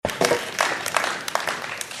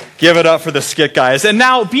Give it up for the skit guys. And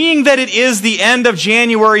now, being that it is the end of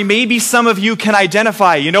January, maybe some of you can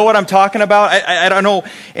identify. You know what I'm talking about? I don't know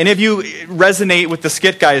any of you resonate with the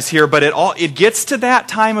skit guys here, but it gets to that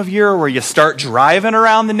time of year where you start driving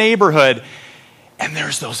around the neighborhood, and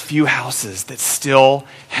there's those few houses that still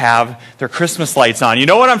have their Christmas lights on. You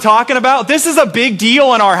know what I'm talking about? This is a big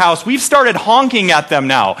deal in our house. We've started honking at them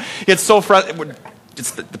now. It's so frustrating.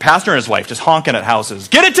 It's the pastor and his wife just honking at houses.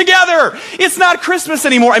 Get it together! It's not Christmas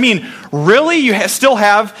anymore. I mean, really? You still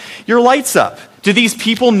have your lights up. Do these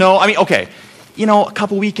people know? I mean, okay, you know, a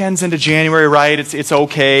couple weekends into January, right? It's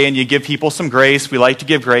okay, and you give people some grace. We like to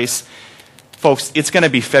give grace. Folks, it's going to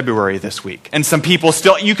be February this week. And some people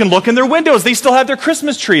still, you can look in their windows. They still have their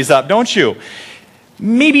Christmas trees up, don't you?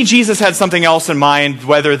 Maybe Jesus had something else in mind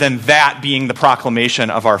rather than that being the proclamation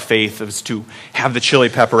of our faith, is to have the chili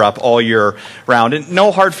pepper up all year round. And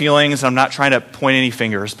no hard feelings. I'm not trying to point any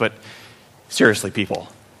fingers, but seriously, people,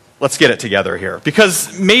 let's get it together here.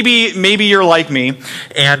 Because maybe you're like me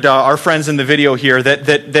and our friends in the video here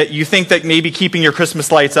that you think that maybe keeping your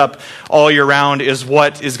Christmas lights up all year round is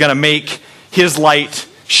what is going to make his light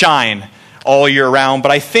shine all year round.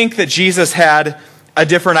 But I think that Jesus had a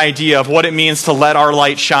different idea of what it means to let our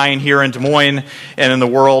light shine here in Des Moines and in the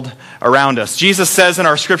world around us. Jesus says in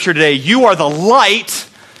our scripture today, you are the light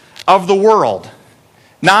of the world.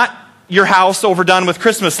 Not your house overdone with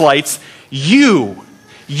Christmas lights. You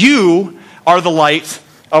are the light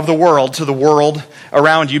of the world to the world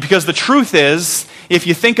around you. Because the truth is, if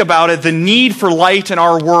you think about it, the need for light in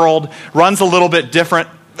our world runs a little bit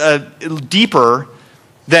deeper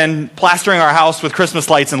than plastering our house with Christmas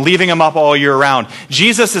lights and leaving them up all year round.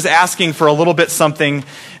 Jesus is asking for a little bit something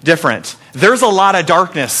different. There's a lot of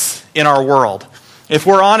darkness in our world. If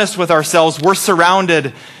we're honest with ourselves, we're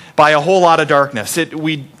surrounded by a whole lot of darkness.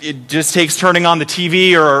 It just takes turning on the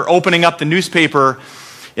TV or opening up the newspaper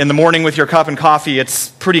in the morning with your cup of coffee. It's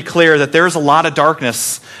pretty clear that there's a lot of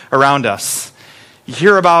darkness around us. You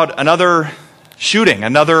hear about another shooting,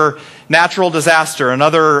 another natural disaster,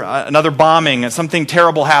 another bombing, and something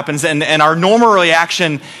terrible happens, and our normal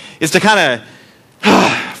reaction is to kind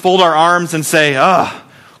of fold our arms and say,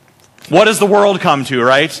 what has the world come to,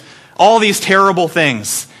 right? All these terrible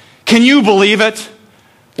things. Can you believe it?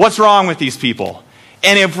 What's wrong with these people?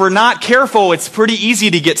 And if we're not careful, it's pretty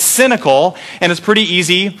easy to get cynical, and it's pretty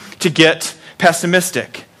easy to get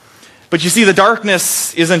pessimistic. But you see, the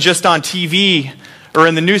darkness isn't just on TV or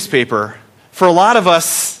in the newspaper. For a lot of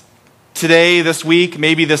us, today, this week,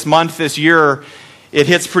 maybe this month, this year, it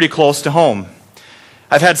hits pretty close to home.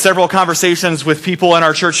 I've had several conversations with people in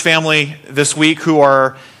our church family this week who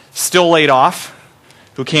are still laid off,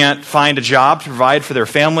 who can't find a job to provide for their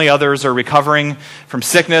family. Others are recovering from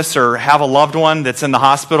sickness or have a loved one that's in the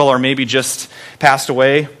hospital or maybe just passed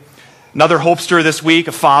away. Another hopester this week,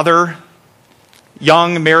 a father,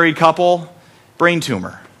 young married couple, brain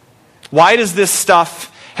tumor. Why does this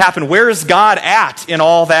stuff happen? Where is God at in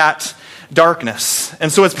all that darkness? And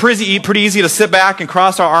so it's pretty easy to sit back and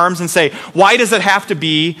cross our arms and say, why does it have to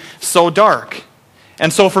be so dark?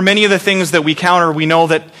 And so for many of the things that we counter, we know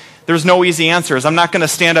that there's no easy answers. I'm not going to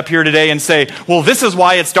stand up here today and say, well, this is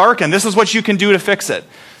why it's dark and this is what you can do to fix it.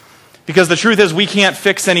 Because the truth is we can't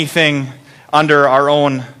fix anything under our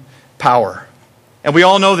own power. And we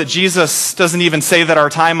all know that Jesus doesn't even say that our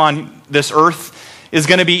time on this earth is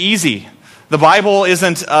going to be easy. The Bible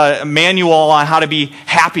isn't a manual on how to be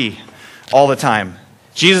happy all the time.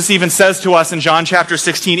 Jesus even says to us in John chapter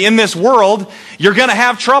 16, in this world, you're going to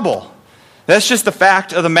have trouble. That's just the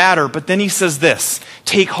fact of the matter. But then he says this,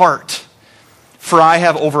 take heart, for I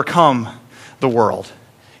have overcome the world.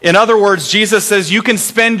 In other words, Jesus says you can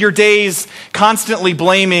spend your days constantly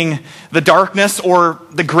blaming the darkness or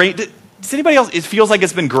the gray. Does anybody else, it feels like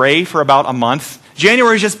it's been gray for about a month?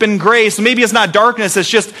 January's just been gray, so maybe it's not darkness, it's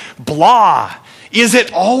just blah. Is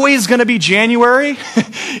it always going to be January?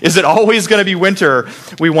 Is it always going to be winter?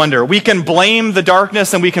 We wonder. We can blame the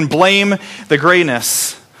darkness and we can blame the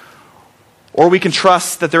grayness. Or we can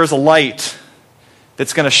trust that there is a light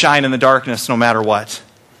that's going to shine in the darkness no matter what.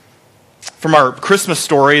 From our Christmas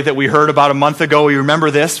story that we heard about a month ago, you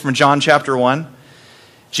remember this from John chapter 1?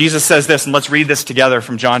 Jesus says this, and let's read this together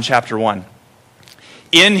from John chapter 1.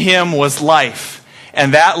 In him was life,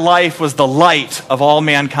 and that life was the light of all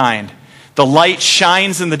mankind. The light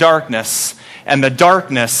shines in the darkness, and the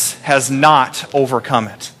darkness has not overcome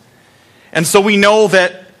it. And so we know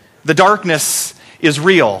that the darkness is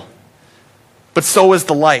real, but so is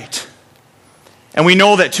the light. And we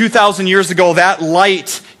know that 2,000 years ago, that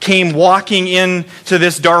light came walking into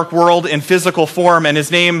this dark world in physical form, and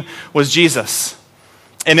his name was Jesus.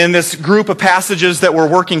 And in this group of passages that we're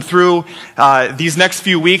working through these next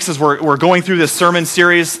few weeks as we're going through this sermon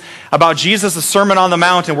series about Jesus' Sermon on the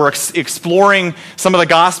Mount, and we're exploring some of the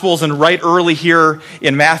Gospels, and right early here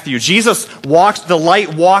in Matthew. The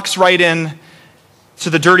light walks right in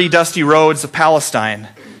to the dirty, dusty roads of Palestine,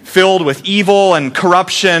 filled with evil and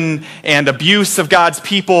corruption and abuse of God's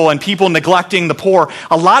people and people neglecting the poor.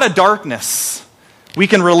 A lot of darkness. We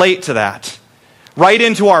can relate to that. Right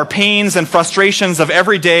into our pains and frustrations of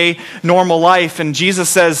everyday normal life. And Jesus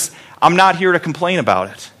says, I'm not here to complain about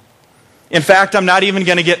it. In fact, I'm not even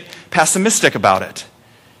going to get pessimistic about it.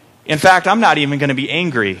 In fact, I'm not even going to be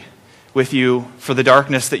angry with you for the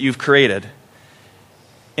darkness that you've created.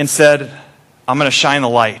 Instead, I'm going to shine the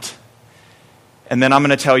light. And then I'm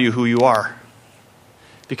going to tell you who you are.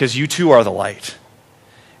 Because you too are the light.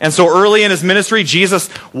 And so early in his ministry, Jesus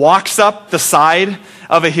walks up the side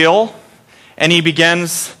of a hill, and he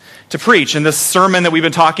begins to preach in this sermon that we've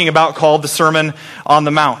been talking about called the Sermon on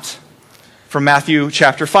the Mount from Matthew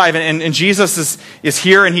chapter 5. And Jesus is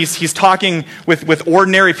here, and he's talking with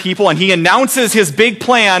ordinary people, and he announces his big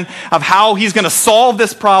plan of how he's going to solve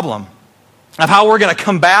this problem, of how we're going to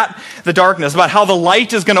combat the darkness, about how the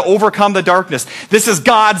light is going to overcome the darkness. This is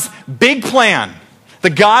God's big plan, the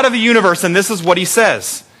God of the universe, and this is what he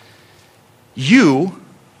says. You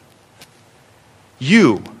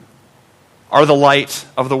are the light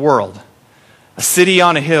of the world. A city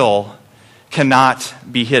on a hill cannot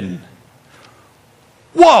be hidden.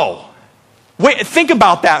 Whoa! Wait, think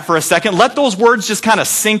about that for a second. Let those words just kind of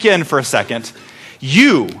sink in for a second.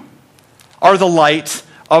 You are the light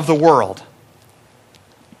of the world.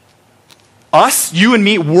 Us, you and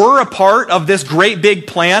me, we're a part of this great big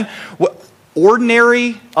plan.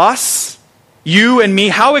 Ordinary us, you and me,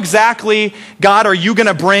 how exactly, God, are you going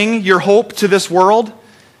to bring your hope to this world?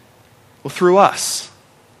 Well, through us.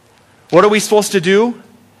 What are we supposed to do?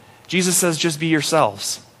 Jesus says, just be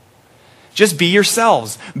yourselves. Just be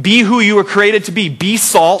yourselves. Be who you were created to be. Be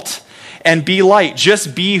salt and be light.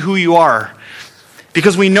 Just be who you are.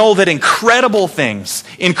 Because we know that incredible things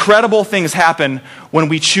happen when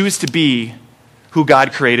we choose to be who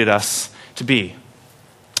God created us to be.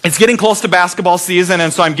 It's getting close to basketball season,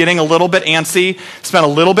 and so I'm getting a little bit antsy. Spent a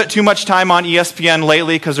little bit too much time on ESPN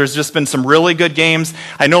lately because there's just been some really good games.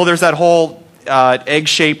 I know there's that whole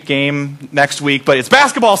egg-shaped game next week, but it's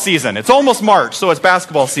basketball season. It's almost March, so it's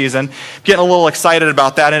basketball season. Getting a little excited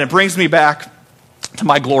about that, and it brings me back to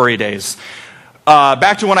my glory days.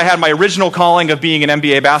 Back to when I had my original calling of being an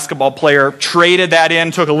NBA basketball player, traded that in,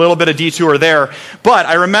 took a little bit of detour there. But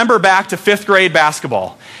I remember back to 5th grade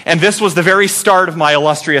basketball. And this was the very start of my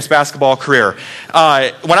illustrious basketball career. When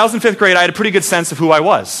I was in 5th grade, I had a pretty good sense of who I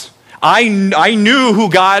was. I knew who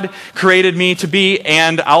God created me to be,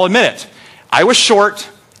 and I'll admit it. I was short,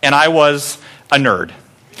 and I was a nerd.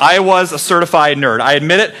 I was a certified nerd. I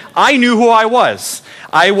admit it. I knew who I was.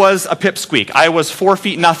 I was a pipsqueak. I was 4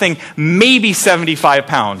 feet nothing, maybe 75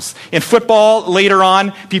 pounds. In football, later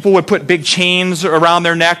on, people would put big chains around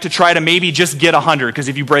their neck to try to maybe just get 100, because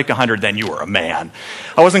if you break 100, then you were a man.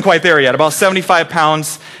 I wasn't quite there yet. About 75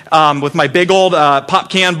 pounds, with my big old pop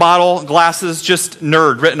can bottle glasses, just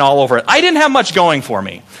nerd written all over it. I didn't have much going for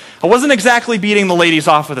me. I wasn't exactly beating the ladies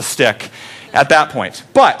off with a stick at that point.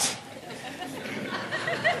 But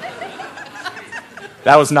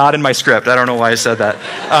that was not in my script. I don't know why I said that.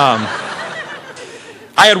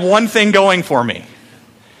 I had one thing going for me.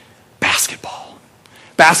 Basketball.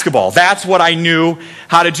 Basketball. That's what I knew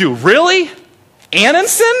how to do. Really?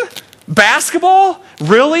 Ananson? Basketball?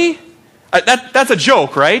 Really? That's a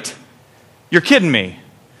joke, right? You're kidding me.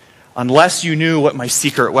 Unless you knew what my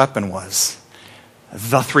secret weapon was.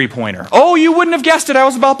 The three-pointer. Oh, you wouldn't have guessed it. I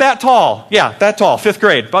was about that tall. Yeah, that tall. 5th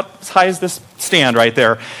grade. About as high as this stand right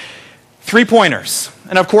there. 3-pointers.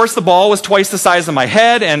 And of course, the ball was twice the size of my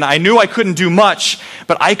head, and I knew I couldn't do much,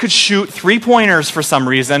 but I could shoot 3-pointers for some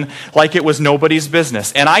reason like it was nobody's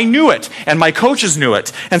business. And I knew it, and my coaches knew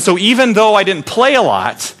it. And so even though I didn't play a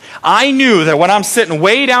lot, I knew that when I'm sitting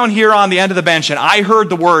way down here on the end of the bench and I heard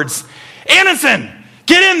the words, "Anderson,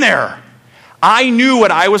 get in there!" I knew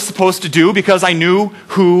what I was supposed to do because I knew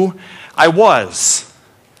who I was.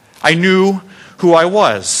 I knew who I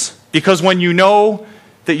was. Because when you know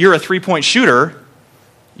that you're a 3-point shooter,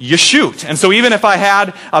 you shoot. And so even if I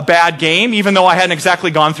had a bad game, even though I hadn't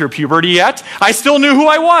exactly gone through puberty yet, I still knew who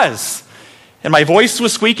I was. And my voice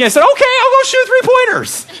was squeaky. I said, okay, I'll go shoot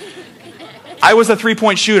 3-pointers. I was a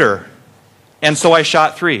 3-point shooter. And so I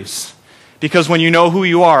shot threes. Because when you know who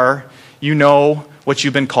you are, you know what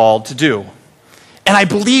you've been called to do. And I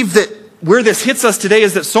believe that where this hits us today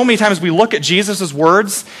is that so many times we look at Jesus'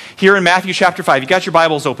 words here in Matthew chapter 5. You got your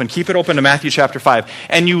Bibles open. Keep it open to Matthew chapter 5.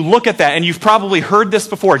 And you look at that, and you've probably heard this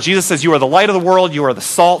before. Jesus says, you are the light of the world. You are the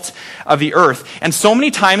salt of the earth. And so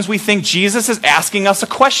many times we think Jesus is asking us a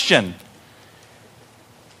question.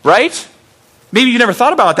 Right? Maybe you never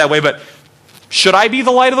thought about it that way, but should I be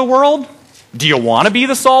the light of the world? Do you want to be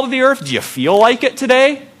the salt of the earth? Do you feel like it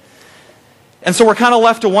today? And so we're kind of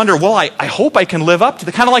left to wonder, well, I hope I can live up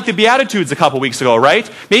to kind of like the Beatitudes a couple weeks ago, right?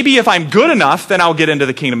 Maybe if I'm good enough, then I'll get into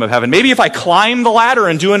the kingdom of heaven. Maybe if I climb the ladder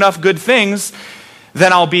and do enough good things,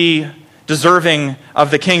 then I'll be deserving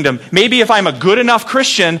of the kingdom. Maybe if I'm a good enough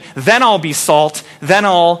Christian, then I'll be salt, then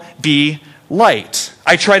I'll be light.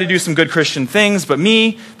 I try to do some good Christian things, but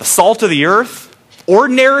me, the salt of the earth,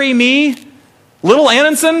 ordinary me, little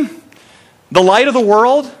Ananson, the light of the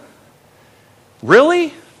world,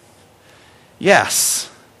 really?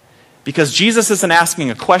 Yes, because Jesus isn't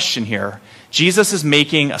asking a question here. Jesus is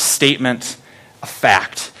making a statement, a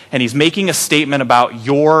fact. And he's making a statement about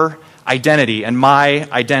your identity and my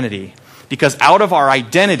identity. Because out of our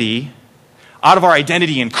identity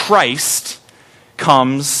in Christ,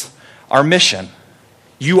 comes our mission.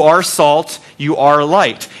 You are salt, you are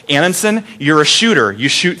light. Ananson, you're a shooter. You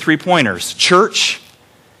shoot 3-pointers. Church,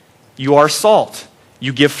 you are salt.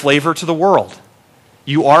 You give flavor to the world.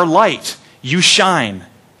 You are light. You shine.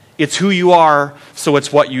 It's who you are, so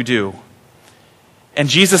it's what you do. And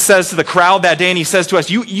Jesus says to the crowd that day, and he says to us,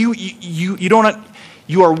 you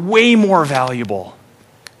are way more valuable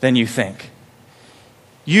than you think.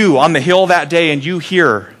 You on the hill that day, and you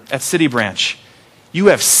here at City Branch, you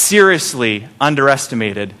have seriously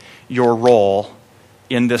underestimated your role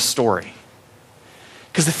in this story.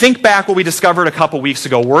 Because to think back what we discovered a couple weeks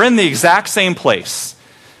ago, we're in the exact same place.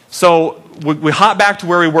 So we hop back to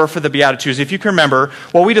where we were for the Beatitudes. If you can remember,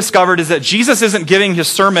 what we discovered is that Jesus isn't giving his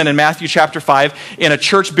sermon in Matthew chapter 5 in a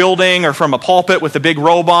church building or from a pulpit with a big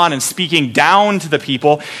robe on and speaking down to the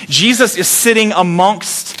people. Jesus is sitting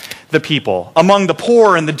amongst the people, among the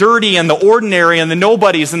poor and the dirty and the ordinary and the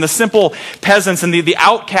nobodies and the simple peasants and the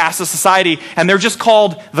outcasts of society, and they're just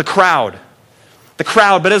called the crowd. The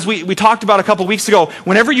crowd. But as we talked about a couple weeks ago,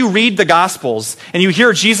 whenever you read the Gospels and you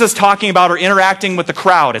hear Jesus talking about or interacting with the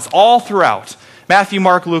crowd, it's all throughout. Matthew,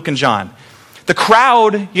 Mark, Luke, and John. The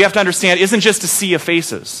crowd, you have to understand, isn't just a sea of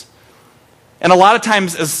faces. And a lot of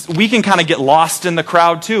times as we can kind of get lost in the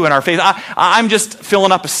crowd too, in our faith. I'm just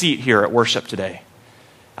filling up a seat here at worship today.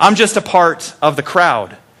 I'm just a part of the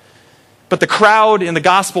crowd. But the crowd in the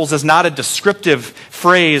Gospels is not a descriptive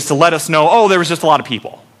phrase to let us know, oh, there was just a lot of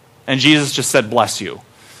people. And Jesus just said, bless you,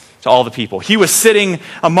 to all the people. He was sitting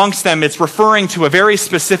amongst them. It's referring to a very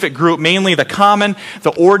specific group, mainly the common,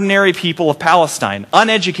 the ordinary people of Palestine.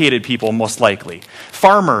 Uneducated people, most likely.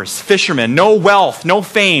 Farmers, fishermen, no wealth, no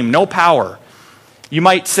fame, no power. You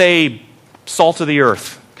might say salt of the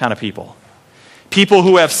earth kind of people. People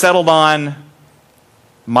who have settled on,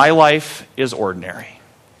 my life is ordinary.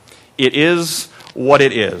 It is what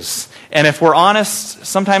it is. And if we're honest,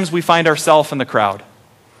 sometimes we find ourselves in the crowd,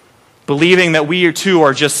 believing that we too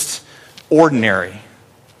are just ordinary.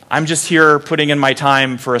 I'm just here putting in my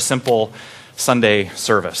time for a simple Sunday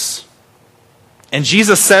service. And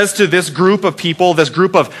Jesus says to this group of people, this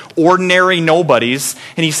group of ordinary nobodies,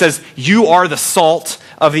 and he says, you are the salt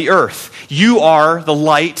of the earth. You are the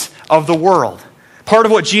light of the world. Part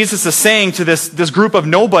of what Jesus is saying to this group of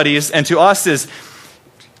nobodies and to us is,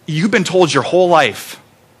 you've been told your whole life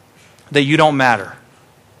that you don't matter,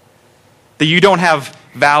 that you don't have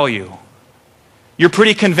value. You're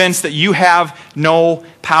pretty convinced that you have no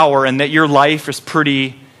power and that your life is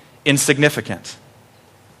pretty insignificant.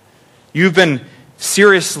 You've been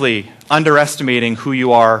seriously underestimating who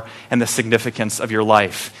you are and the significance of your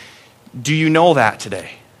life. Do you know that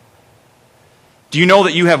today? Do you know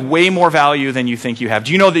that you have way more value than you think you have?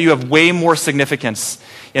 Do you know that you have way more significance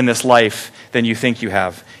in this life than you think you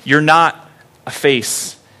have? You're not a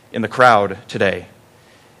face in the crowd today.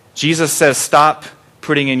 Jesus says, stop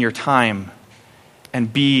putting in your time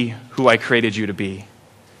and be who I created you to be.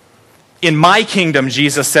 In my kingdom,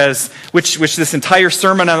 Jesus says, which this entire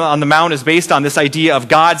Sermon on the Mount is based on, this idea of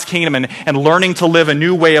God's kingdom and learning to live a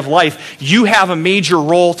new way of life, you have a major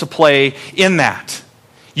role to play in that.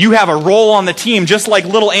 You have a role on the team. Just like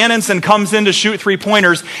little Ananson comes in to shoot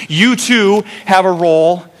 3-pointers, you too have a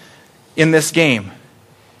role in this game.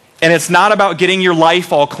 And it's not about getting your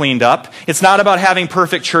life all cleaned up. It's not about having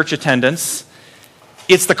perfect church attendance.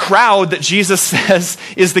 It's the crowd that Jesus says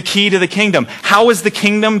is the key to the kingdom. How is the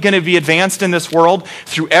kingdom going to be advanced in this world?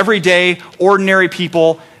 Through everyday, ordinary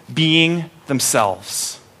people being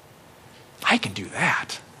themselves. I can do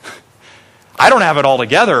that. I don't have it all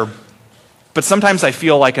together, But sometimes I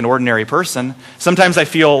feel like an ordinary person. Sometimes I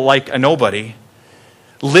feel like a nobody.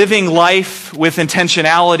 Living life with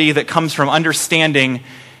intentionality that comes from understanding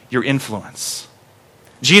your influence.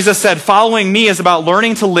 Jesus said, following me is about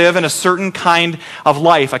learning to live in a certain kind of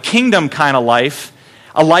life, a kingdom kind of life,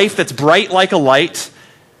 a life that's bright like a light,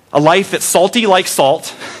 a life that's salty like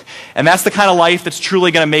salt, and that's the kind of life that's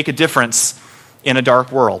truly going to make a difference in a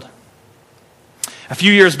dark world. A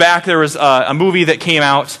few years back, there was a movie that came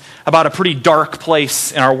out about a pretty dark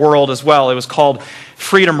place in our world as well. It was called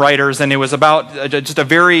Freedom Writers, and it was about just a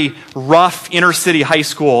very rough inner city high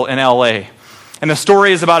school in LA. And the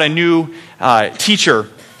story is about a new teacher,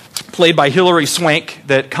 played by Hilary Swank,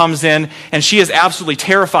 that comes in, and she is absolutely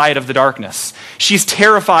terrified of the darkness. She's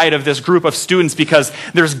terrified of this group of students because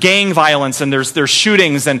there's gang violence and there's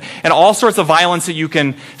shootings and all sorts of violence that you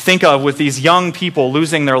can think of with these young people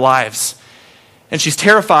losing their lives. And she's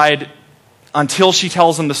terrified until she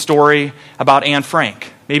tells them the story about Anne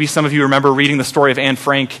Frank. Maybe some of you remember reading the story of Anne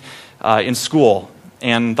Frank in school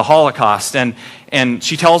and the Holocaust. And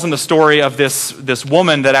she tells them the story of this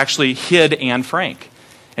woman that actually hid Anne Frank.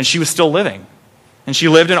 And she was still living. And she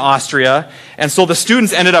lived in Austria. And so the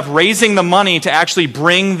students ended up raising the money to actually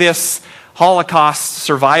bring this Holocaust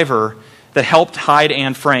survivor that helped hide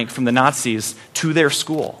Anne Frank from the Nazis to their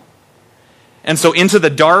school. And so into the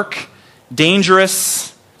dark,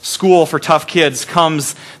 dangerous school for tough kids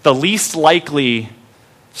comes the least likely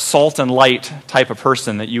salt and light type of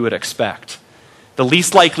person that you would expect. The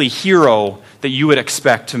least likely hero that you would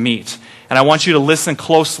expect to meet. And I want you to listen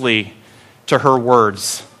closely to her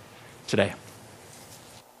words today.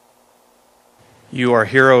 You are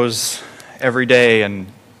heroes every day, and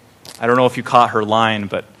I don't know if you caught her line,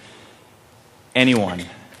 but anyone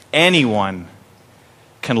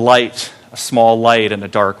can light a small light in a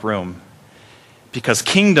dark room, because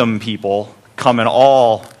kingdom people come in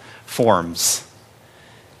all forms.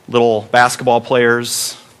 Little basketball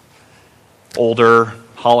players, older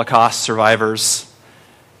Holocaust survivors,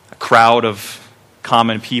 a crowd of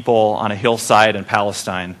common people on a hillside in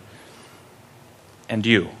Palestine, and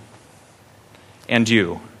you. And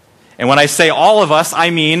you. And when I say all of us, I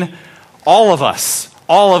mean all of us.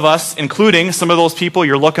 All of us, including some of those people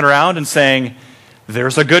you're looking around and saying,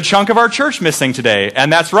 there's a good chunk of our church missing today.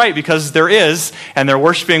 And that's right, because there is, and they're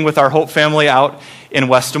worshiping with our Hope family out in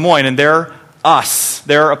West Des Moines, and they're us.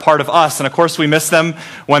 They're a part of us. And of course, we miss them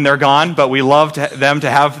when they're gone, but we love them to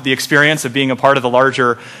have the experience of being a part of the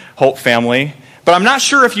larger Hope family. But I'm not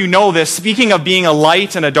sure if you know this. Speaking of being a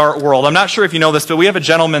light in a dark world, I'm not sure if you know this, but we have a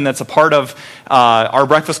gentleman that's a part of our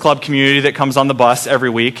Breakfast Club community that comes on the bus every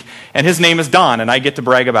week, and his name is Don, and I get to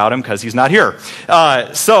brag about him because he's not here.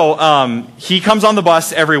 So he comes on the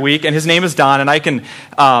bus every week, and his name is Don, and I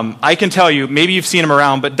can tell you, maybe you've seen him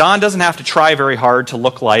around, but Don doesn't have to try very hard to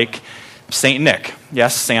look like St. Nick.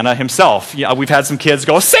 Yes, Santa himself. Yeah, we've had some kids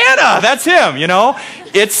go, Santa, that's him, you know?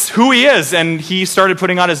 It's who he is, and he started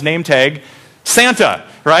putting on his name tag, Santa,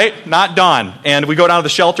 right? Not Don. And we go down to the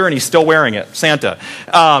shelter and he's still wearing it, Santa.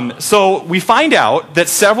 So we find out that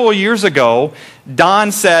several years ago,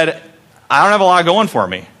 Don said, I don't have a lot going for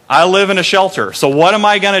me. I live in a shelter, so what am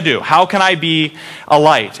I going to do? How can I be a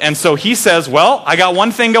light? And so he says, well, I got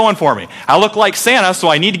one thing going for me. I look like Santa, so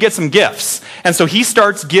I need to get some gifts. And so he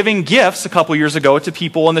starts giving gifts a couple years ago to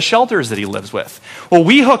people in the shelters that he lives with. Well,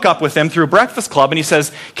 we hook up with him through Breakfast Club, and he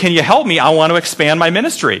says, can you help me? I want to expand my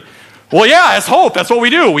ministry. Well, yeah, as Hope, that's what we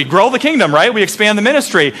do. We grow the kingdom, right? We expand the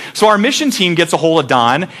ministry. So our mission team gets a hold of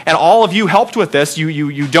Don, and all of you helped with this.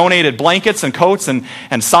 You donated blankets and coats and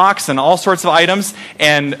socks and all sorts of items,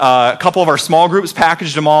 and a couple of our small groups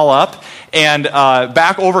packaged them all up. And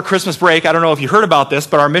back over Christmas break, I don't know if you heard about this,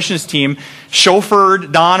 but our missions team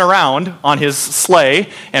chauffeured Don around on his sleigh,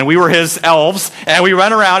 and we were his elves, and we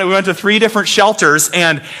ran around, and we went to 3 different shelters,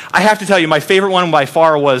 and I have to tell you, my favorite one by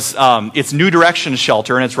far was it's New Direction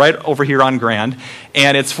Shelter, and it's right over here on Grand,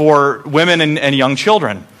 and it's for women and young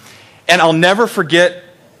children. And I'll never forget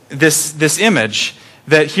this image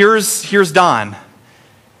that here's Don.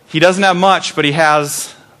 He doesn't have much, but he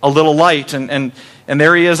has a little light, and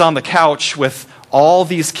there he is on the couch with all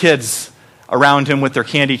these kids around him with their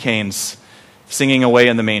candy canes singing away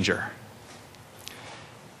in the manger.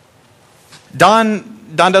 Don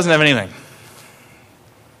doesn't have anything,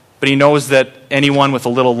 but he knows that anyone with a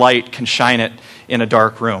little light can shine it in a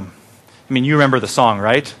dark room. I mean, you remember the song,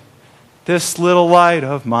 right? This little light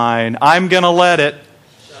of mine, I'm going to let it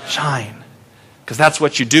shine. Because that's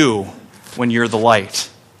what you do when you're the light.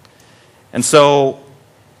 And so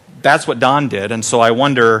that's what Don did. And so I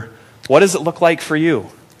wonder, what does it look like for you?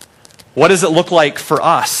 What does it look like for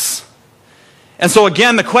us? And so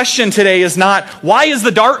again, the question today is not, why is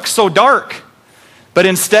the dark so dark? But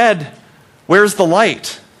instead, where's the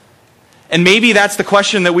light? And maybe that's the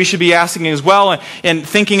question that we should be asking as well. And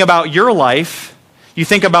thinking about your life, you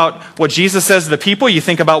think about what Jesus says to the people, you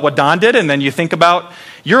think about what Don did, and then you think about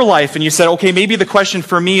your life, and you said, okay, maybe the question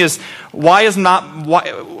for me is, why is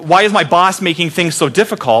my boss making things so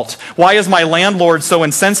difficult? Why is my landlord so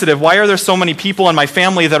insensitive? Why are there so many people in my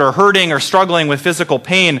family that are hurting or struggling with physical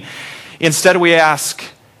pain? Instead, we ask,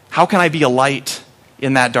 how can I be a light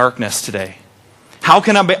in that darkness today? How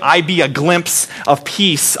can I be a glimpse of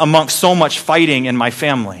peace amongst so much fighting in my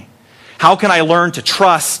family? How can I learn to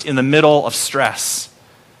trust in the middle of stress?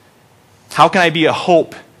 How can I be a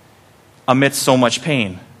hope amidst so much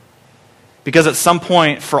pain? Because at some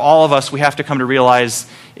point, for all of us, we have to come to realize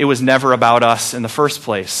it was never about us in the first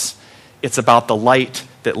place. It's about the light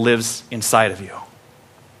that lives inside of you.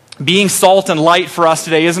 Being salt and light for us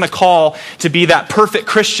today isn't a call to be that perfect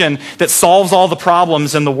Christian that solves all the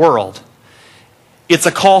problems in the world. It's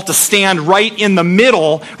a call to stand right in the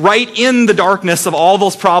middle, right in the darkness of all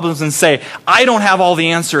those problems and say, I don't have all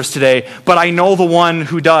the answers today, but I know the one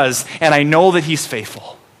who does, and I know that he's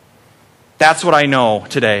faithful. That's what I know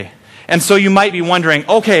today. And so you might be wondering,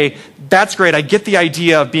 okay, that's great. I get the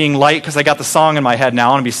idea of being light because I got the song in my head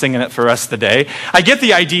now. I'm going to be singing it for the rest of the day. I get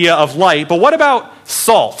the idea of light, but what about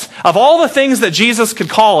salt? Of all the things that Jesus could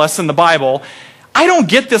call us in the Bible, I don't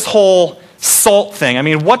get this whole salt thing. I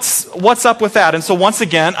mean, what's up with that? And so once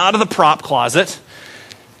again, out of the prop closet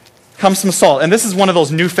comes some salt. And this is one of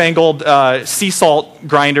those newfangled sea salt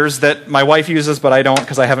grinders that my wife uses, but I don't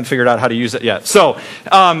because I haven't figured out how to use it yet. So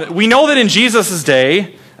we know that in Jesus'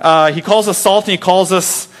 day, he calls us salt and he calls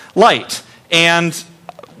us light. And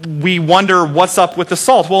we wonder what's up with the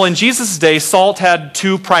salt. Well, in Jesus' day, salt had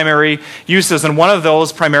two primary uses, and one of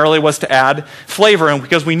those primarily was to add flavor. And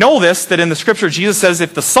because we know this, that in the scripture, Jesus says,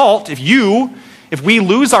 if we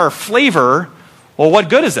lose our flavor, well, what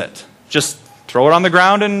good is it? Just throw it on the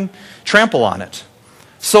ground and trample on it.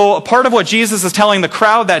 So a part of what Jesus is telling the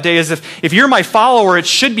crowd that day is if you're my follower, it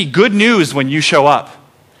should be good news when you show up.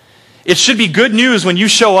 It should be good news when you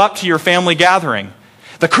show up to your family gathering.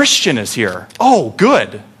 The Christian is here. Oh,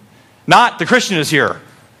 good. Not the Christian is here.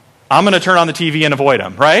 I'm going to turn on the TV and avoid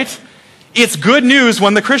him, right? It's good news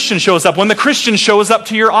when the Christian shows up. When the Christian shows up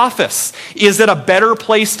to your office, is it a better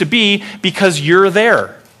place to be because you're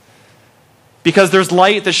there? Because there's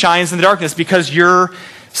light that shines in the darkness, because you're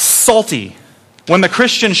salty. When the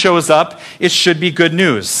Christian shows up, it should be good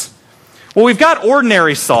news. Well, we've got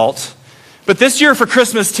ordinary salt, but this year for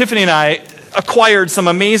Christmas, Tiffany and I acquired some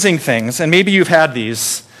amazing things, and maybe you've had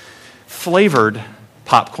these flavored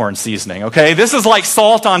popcorn seasoning, okay? This is like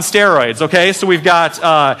salt on steroids, okay? So we've got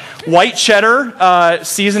white cheddar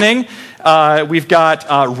seasoning. We've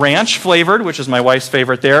got ranch flavored, which is my wife's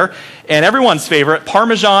favorite there, and everyone's favorite,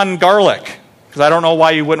 Parmesan garlic. Because I don't know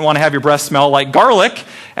why you wouldn't want to have your breath smell like garlic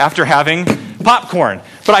after having popcorn.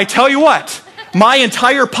 But I tell you what, my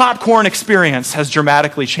entire popcorn experience has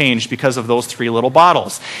dramatically changed because of those 3 little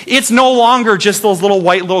bottles. It's no longer just those little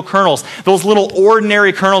white little kernels, those little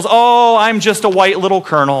ordinary kernels. Oh, I'm just a white little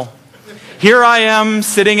kernel. Here I am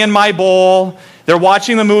sitting in my bowl. They're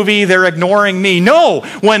watching the movie. They're ignoring me. No,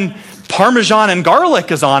 when Parmesan and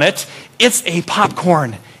garlic is on it, it's a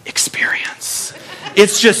popcorn experience.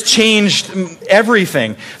 It's just changed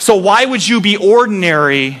everything. So why would you be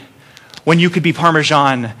ordinary when you could be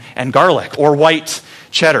Parmesan and garlic or white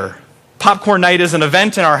cheddar? Popcorn night is an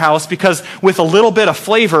event in our house because with a little bit of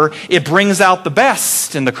flavor, it brings out the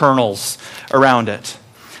best in the kernels around it.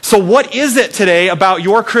 So what is it today about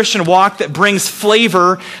your Christian walk that brings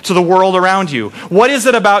flavor to the world around you? What is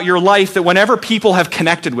it about your life that whenever people have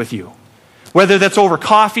connected with you, whether that's over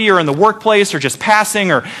coffee or in the workplace or just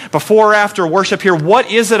passing or before or after worship here,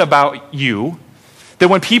 what is it about you that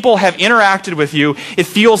when people have interacted with you, it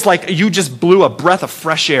feels like you just blew a breath of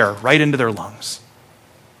fresh air right into their lungs?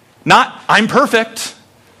 Not, I'm perfect,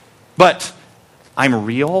 but I'm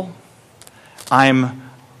real, I'm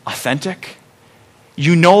authentic.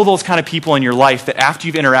 You know those kind of people in your life that after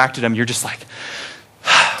you've interacted with them, you're just like,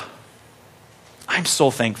 I'm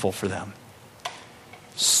so thankful for them.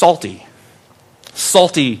 Salty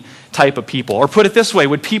type of people. Or put it this way,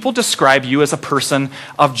 would people describe you as a person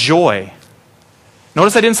of joy?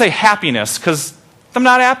 Notice I didn't say happiness, because I'm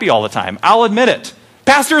not happy all the time. I'll admit it.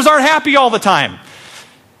 Pastors aren't happy all the time.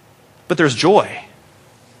 But there's joy.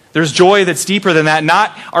 There's joy that's deeper than that.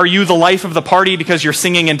 Not are you the life of the party because you're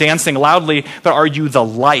singing and dancing loudly, but are you the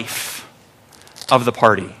life of the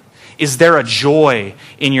party? Is there a joy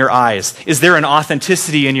in your eyes? Is there an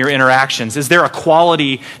authenticity in your interactions? Is there a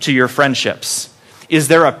quality to your friendships? Is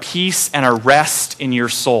there a peace and a rest in your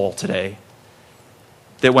soul today?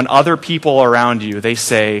 that when other people are around you, they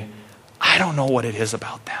say, I don't know what it is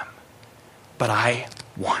about them, but I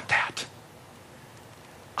want that.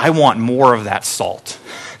 I want more of that salt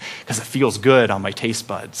because it feels good on my taste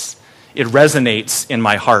buds. It resonates in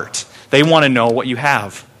my heart. They want to know what you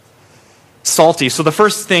have. Salty. So the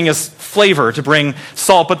first thing is flavor, to bring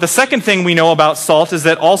salt. But the second thing we know about salt is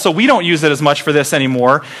that also we don't use it as much for this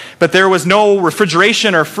anymore, but there was no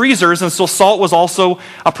refrigeration or freezers, and so salt was also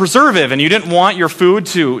a preservative, and you didn't want your food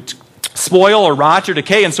to spoil or rot or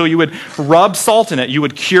decay, and so you would rub salt in it. You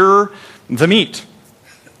would cure the meat.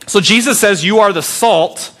 So Jesus says you are the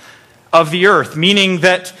salt of the earth, meaning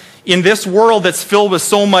that in this world that's filled with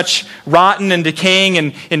so much rotten and decaying,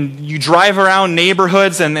 and you drive around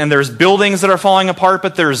neighborhoods and there's buildings that are falling apart,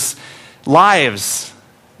 but there's lives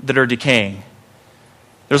that are decaying.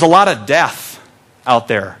 There's a lot of death out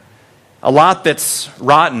there, a lot that's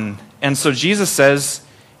rotten. And so Jesus says,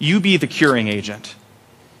 you be the curing agent.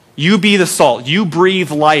 You be the salt. You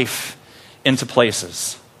breathe life into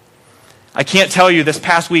places. I can't tell you, this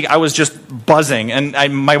past week I was just buzzing,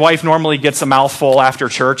 and my wife normally gets a mouthful after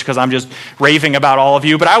church because I'm just raving about all of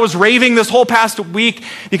you, but I was raving this whole past week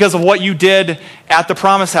because of what you did at the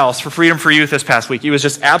Promise House for Freedom for Youth this past week. It was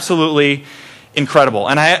just absolutely incredible.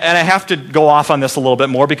 And I have to go off on this a little bit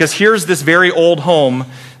more, because here's this very old home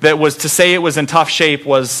that was, to say it was in tough shape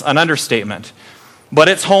was an understatement. But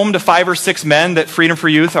it's home to 5 or 6 men that Freedom for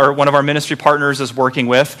Youth, or one of our ministry partners, is working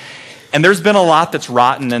with. And there's been a lot that's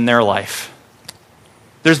rotten in their life.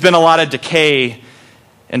 There's been a lot of decay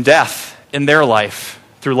and death in their life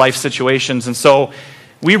through life situations. And so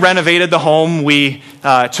we renovated the home. We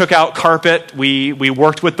took out carpet. We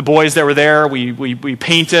worked with the boys that were there. We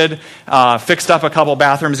painted, fixed up a couple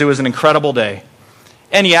bathrooms. It was an incredible day.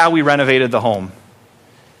 And yeah, we renovated the home.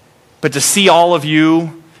 But to see all of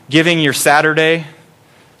you giving your Saturday,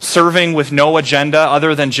 serving with no agenda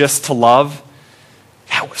other than just to love,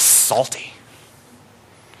 that was salty.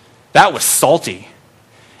 That was salty.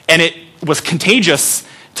 And it was contagious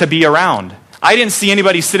to be around. I didn't see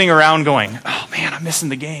anybody sitting around going, oh man, I'm missing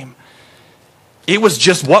the game. It was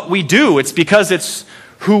just what we do. It's because it's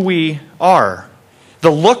who we are.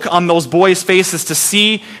 The look on those boys' faces to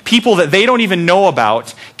see people that they don't even know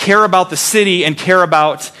about care about the city and care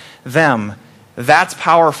about them, that's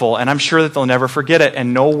powerful, and I'm sure that they'll never forget it,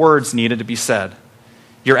 and no words needed to be said.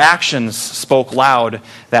 Your actions spoke loud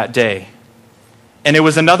that day. And it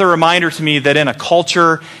was another reminder to me that in a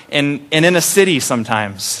culture and in a city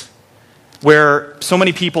sometimes where so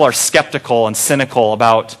many people are skeptical and cynical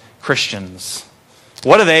about Christians,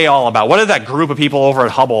 what are they all about? What are that group of people over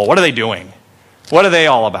at Hubble? What are they doing? What are they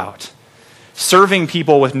all about? Serving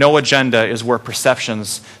people with no agenda is where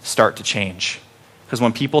perceptions start to change. Because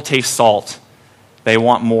when people taste salt, they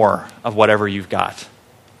want more of whatever you've got.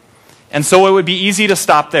 And so it would be easy to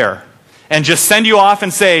stop there and just send you off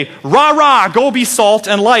and say, rah, rah, go be salt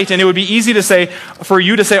and light. And it would be easy to say, for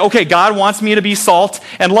you to say, okay, God wants me to be salt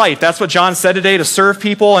and light. That's what John said today, to serve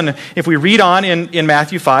people. And if we read on in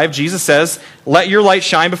Matthew 5, Jesus says, let your light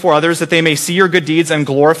shine before others that they may see your good deeds and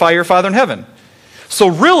glorify your Father in heaven. So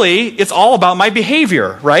really, it's all about my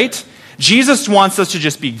behavior, right? Jesus wants us to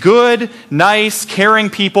just be good, nice, caring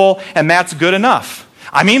people, and that's good enough.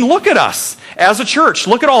 I mean, look at us as a church.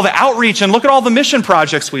 Look at all the outreach and look at all the mission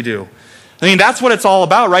projects we do. I mean, that's what it's all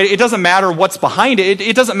about, right? It doesn't matter what's behind it.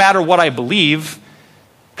 It doesn't matter what I believe,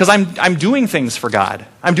 because I'm doing things for God.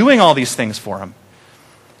 I'm doing all these things for Him.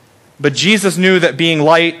 But Jesus knew that being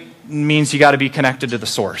light means you got to be connected to the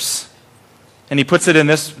source. And He puts it in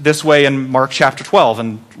this way in Mark chapter 12,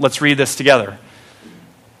 and let's read this together.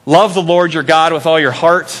 Love the Lord your God with all your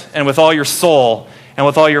heart and with all your soul and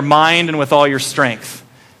with all your mind and with all your strength.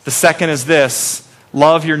 The second is this: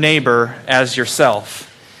 love your neighbor as yourself.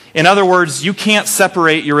 In other words, you can't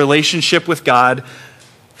separate your relationship with God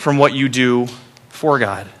from what you do for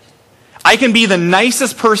God. I can be the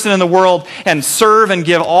nicest person in the world and serve and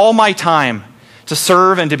give all my time to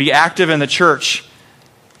serve and to be active in the church,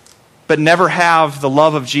 but never have the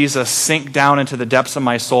love of Jesus sink down into the depths of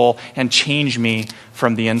my soul and change me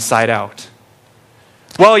from the inside out.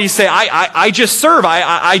 Well, you say, I just serve.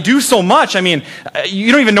 I do so much. I mean,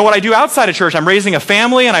 you don't even know what I do outside of church. I'm raising a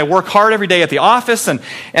family, and I work hard every day at the office, and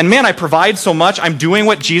man, I provide so much. I'm doing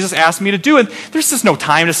what Jesus asked me to do, and there's just no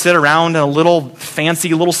time to sit around in a little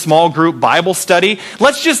fancy, little small group Bible study.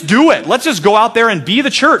 Let's just do it. Let's just go out there and be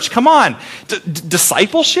the church. Come on.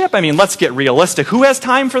 Discipleship? I mean, let's get realistic. Who has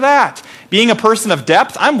time for that? Being a person of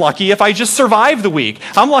depth, I'm lucky if I just survive the week.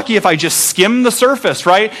 I'm lucky if I just skim the surface,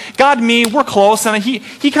 right? God, me, we're close, and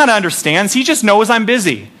He kind of understands. He just knows I'm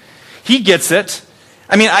busy. He gets it.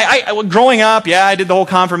 I mean, I growing up, yeah, I did the whole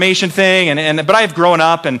confirmation thing, but I've grown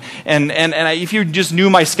up, and if you just knew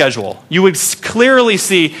my schedule, you would clearly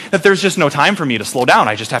see that there's just no time for me to slow down.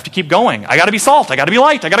 I just have to keep going. I got to be salt. I got to be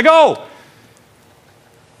light. I got to go.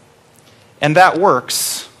 And that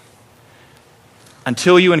works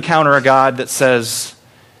until you encounter a God that says,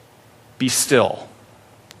 be still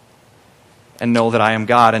and know that I am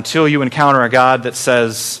God. Until you encounter a God that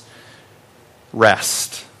says,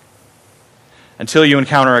 rest. Until you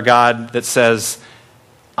encounter a God that says,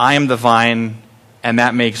 I am the vine, and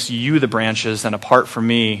that makes you the branches, and apart from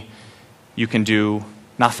me, you can do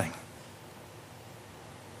nothing.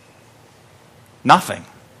 Nothing.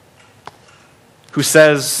 Who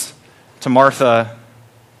says to Martha,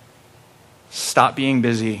 stop being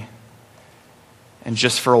busy, and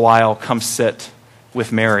just for a while, come sit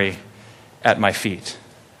with Mary at my feet.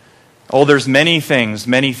 Oh, there's many things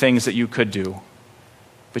that you could do.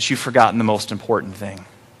 But you've forgotten the most important thing.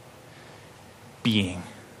 Being.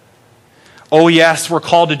 Oh yes, we're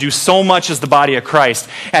called to do so much as the body of Christ.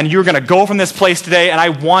 And you're going to go from this place today, and I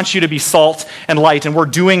want you to be salt and light. And we're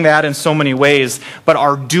doing that in so many ways. But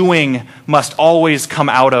our doing must always come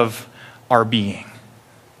out of our being.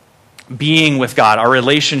 Being with God, our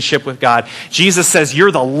relationship with God. Jesus says, you're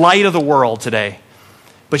the light of the world today.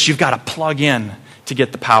 But you've got to plug in to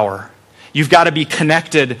get the power. You've got to be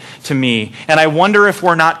connected to me. And I wonder if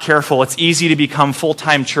we're not careful, it's easy to become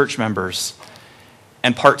full-time church members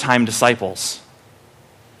and part-time disciples.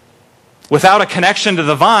 Without a connection to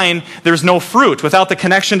the vine, there's no fruit. Without the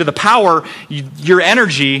connection to the power, your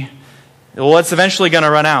energy, well, it's eventually going to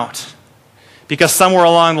run out. Because somewhere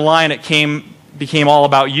along the line, it became all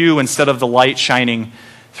about you instead of the light shining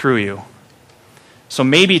through you. So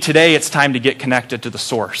maybe today it's time to get connected to the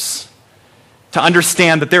source. To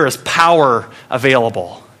understand that there is power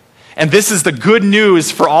available. And this is the good news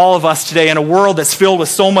for all of us today in a world that's filled with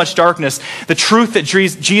so much darkness. The truth that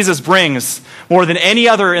Jesus brings more than any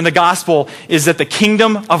other in the gospel is that the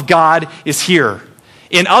kingdom of God is here.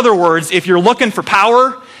 In other words, if you're looking for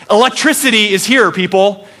power, electricity is here,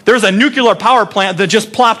 people. There's a nuclear power plant that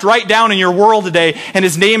just plopped right down in your world today, and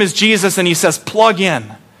his name is Jesus, and he says, plug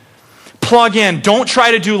in. Plug in. Don't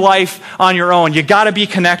try to do life on your own. You got to be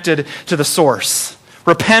connected to the source.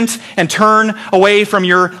 Repent and turn away from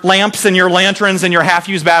your lamps and your lanterns and your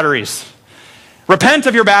half-used batteries. Repent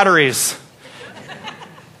of your batteries.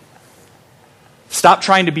 Stop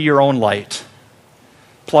trying to be your own light.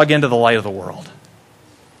 Plug into the light of the world.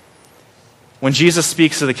 When Jesus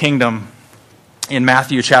speaks of the kingdom in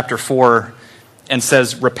Matthew chapter 4 and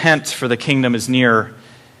says, repent for the kingdom is near,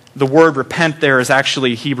 the word repent there is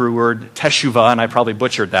actually a Hebrew word, teshuvah, and I probably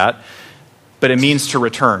butchered that, but it means to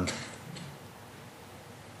return.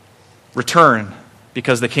 Return,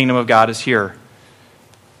 because the kingdom of God is here.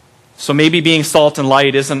 So maybe being salt and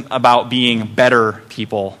light isn't about being better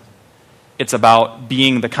people. It's about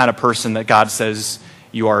being the kind of person that God says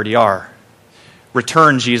you already are.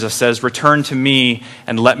 Return, Jesus says, return to me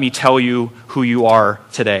and let me tell you who you are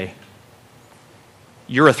today.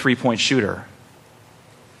 You're a three-point shooter.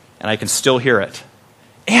 And I can still hear it.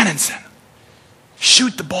 Ananson,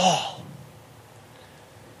 shoot the ball.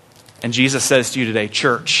 And Jesus says to you today,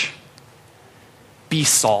 church, be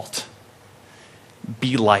salt,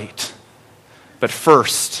 be light. But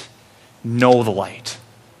first, know the light.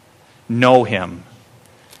 Know him.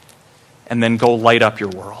 And then go light up your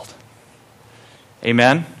world.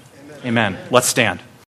 Amen? Amen. Let's stand.